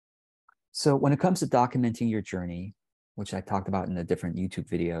So when it comes to documenting your journey, which I talked about in the different YouTube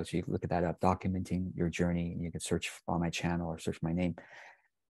videos, you can look at that up, documenting your journey, and you can search on my channel or search my name.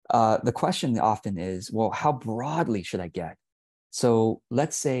 The question often is, well, how broadly should I get? So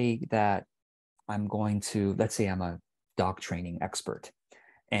let's say that let's say I'm a dog training expert,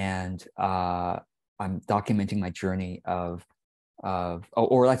 and I'm documenting my journey or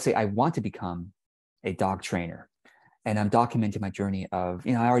let's say I want to become a dog trainer, and I'm documenting my journey of,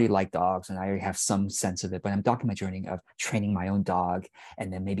 I already like dogs and I already have some sense of it, but I'm documenting my journey of training my own dog,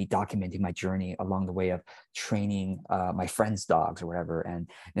 and then maybe documenting my journey along the way of training my friends' dogs or whatever,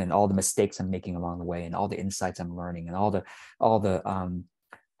 and all the mistakes I'm making along the way, and all the insights I'm learning, and all the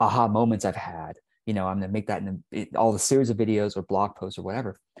aha moments I've had. I'm going to make that in all the series of videos or blog posts or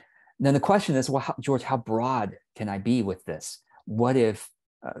whatever. And then the question is, well, George, how broad can I be with this? What if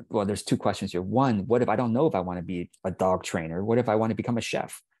well, there's two questions here. One, what if I don't know if I want to be a dog trainer? What if I want to become a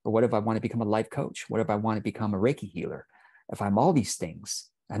chef? Or what if I want to become a life coach? What if I want to become a Reiki healer? If I'm all these things,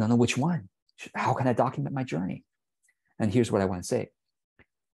 I don't know which one. How can I document my journey? And here's what I want to say.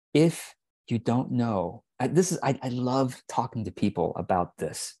 If you don't know, I love talking to people about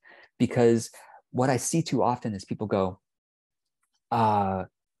this, because what I see too often is people go,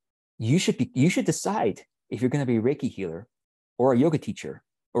 you should decide if you're going to be a Reiki healer or a yoga teacher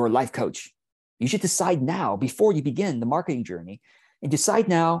or a life coach. You should decide now before you begin the marketing journey, and decide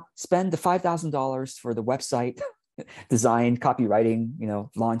now, spend the $5,000 for the website design, copywriting,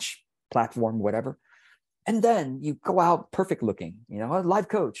 launch platform, whatever. And then you go out perfect looking, a life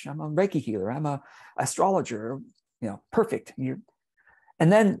coach, I'm a Reiki healer, I'm a astrologer, perfect.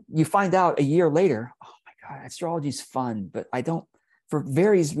 And then you find out a year later, oh my God, astrology is fun, but for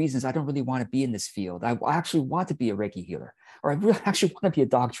various reasons, I don't really want to be in this field. I actually want to be a Reiki healer, or I really actually want to be a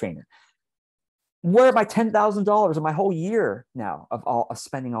dog trainer. Where are my $10,000 of my whole year now of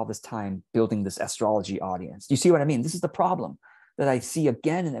spending all this time building this astrology audience? Do you see what I mean? This is the problem that I see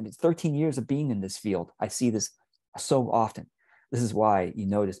again in 13 years of being in this field. I see this so often. This is why you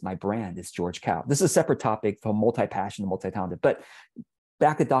notice my brand is George Kao. This is a separate topic from multi-passionate, multi-talented. But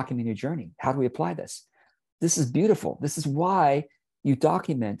back to documenting your journey. How do we apply this? This is beautiful. This is why you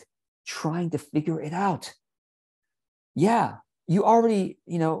document trying to figure it out. Yeah, you already,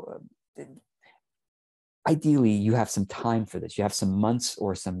 ideally you have some time for this. You have some months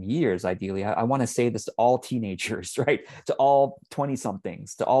or some years, ideally. I want to say this to all teenagers, right? To all 20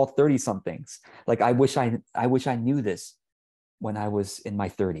 somethings, to all 30 somethings. Like, I wish I knew this when I was in my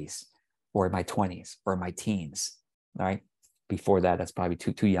 30s or in my 20s or my teens, right? Before that, that's probably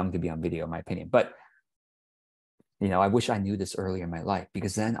too young to be on video, in my opinion. But I wish I knew this earlier in my life,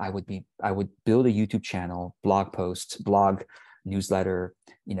 because then I would build a YouTube channel, blog posts, blog, newsletter,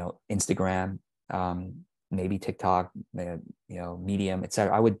 Instagram, maybe TikTok, Medium,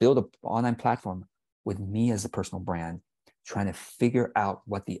 etc. I would build an online platform with me as a personal brand, trying to figure out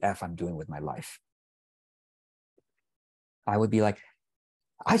what the F I'm doing with my life. I would be like,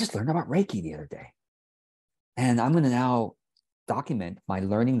 I just learned about Reiki the other day, and I'm going to now document my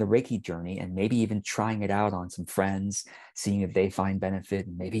learning the Reiki journey, and maybe even trying it out on some friends, seeing if they find benefit,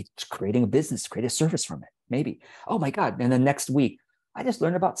 and maybe creating a business, create a service from it. Maybe, oh my God. And then next week, I just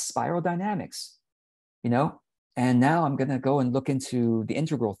learned about spiral dynamics, and now I'm going to go and look into the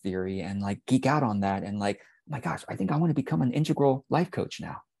integral theory and like geek out on that. And like, oh my gosh, I think I want to become an integral life coach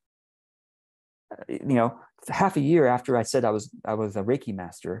now. Half a year after I said I was a Reiki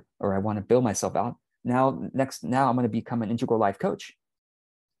master, or I want to build myself out, now I'm going to become an integral life coach.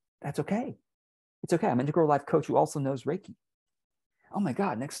 That's okay. It's okay. I'm an integral life coach who also knows Reiki. Oh my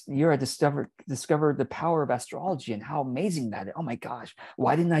God, next year I discovered the power of astrology and how amazing that is. Oh my gosh,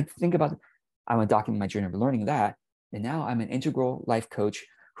 why didn't I think about it? I'm going to document my journey of learning that. And now I'm an integral life coach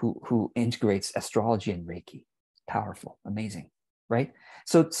who integrates astrology and Reiki. Powerful, amazing, right?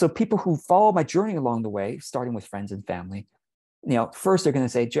 So people who follow my journey along the way, starting with friends and family, first they're going to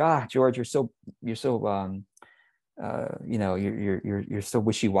say, George, you're so you're so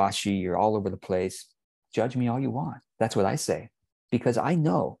wishy-washy, you're all over the place. Judge me all you want. That's what I say, because I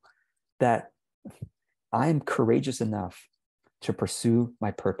know that I am courageous enough to pursue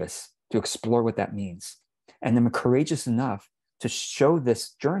my purpose, to explore what that means. And I'm courageous enough to show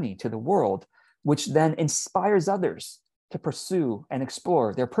this journey to the world, which then inspires others to pursue and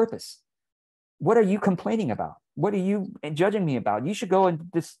explore their purpose. What are you complaining about? What are you judging me about? You should go and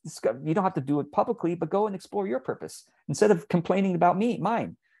discover. You don't have to do it publicly, but go and explore your purpose instead of complaining about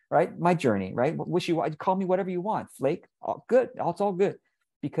mine, right? My journey, right? Call me whatever you want, flake. All good. It's all good,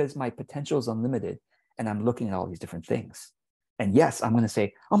 because my potential is unlimited, and I'm looking at all these different things. And yes, I'm going to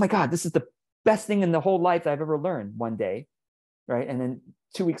say, oh my God, this is the best thing in the whole life I've ever learned one day, right? And then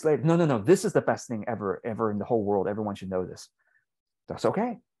 2 weeks later, no, this is the best thing ever in the whole world. Everyone should know this. That's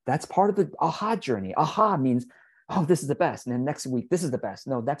okay. That's part of the aha journey. Aha means, oh, this is the best. And then next week, this is the best.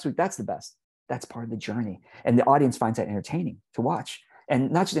 No, next week, that's the best. That's part of the journey. And the audience finds that entertaining to watch.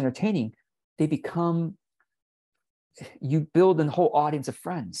 And not just entertaining, they become, you build a whole audience of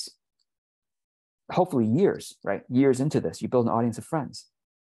friends. Hopefully years, right? Years into this, you build an audience of friends.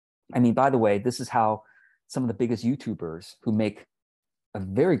 I mean, by the way, this is how some of the biggest YouTubers who make a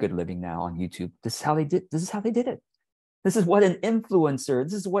very good living now on YouTube, this is how they did it. This is what an influencer,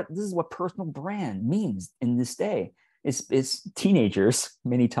 this is what personal brand means in this day. It's teenagers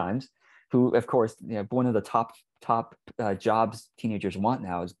many times who, of course, one of the top jobs teenagers want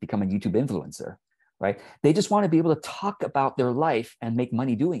now is become a YouTube influencer, right? They just want to be able to talk about their life and make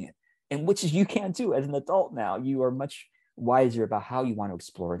money doing it. And which is you can too as an adult now. You are much wiser about how you want to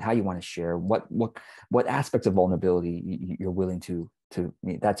explore and how you want to share, what aspects of vulnerability you're willing to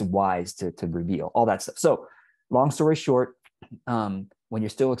that's wise to reveal, all that stuff. So long story short, when you're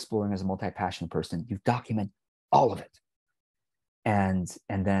still exploring as a multi-passionate person, you document all of it. And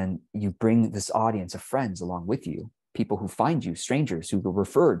then you bring this audience of friends along with you, people who find you, strangers who were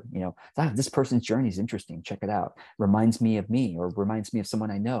referred, this person's journey is interesting. Check it out. Reminds me of me, or reminds me of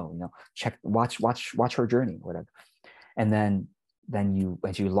someone I know, watch her journey, whatever. And then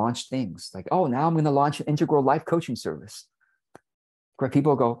as you launch things like, oh, now I'm going to launch an integral life coaching service. Where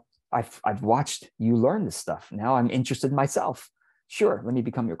people go, I've watched you learn this stuff. Now I'm interested in myself. Sure, let me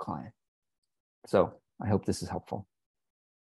become your client. So I hope this is helpful.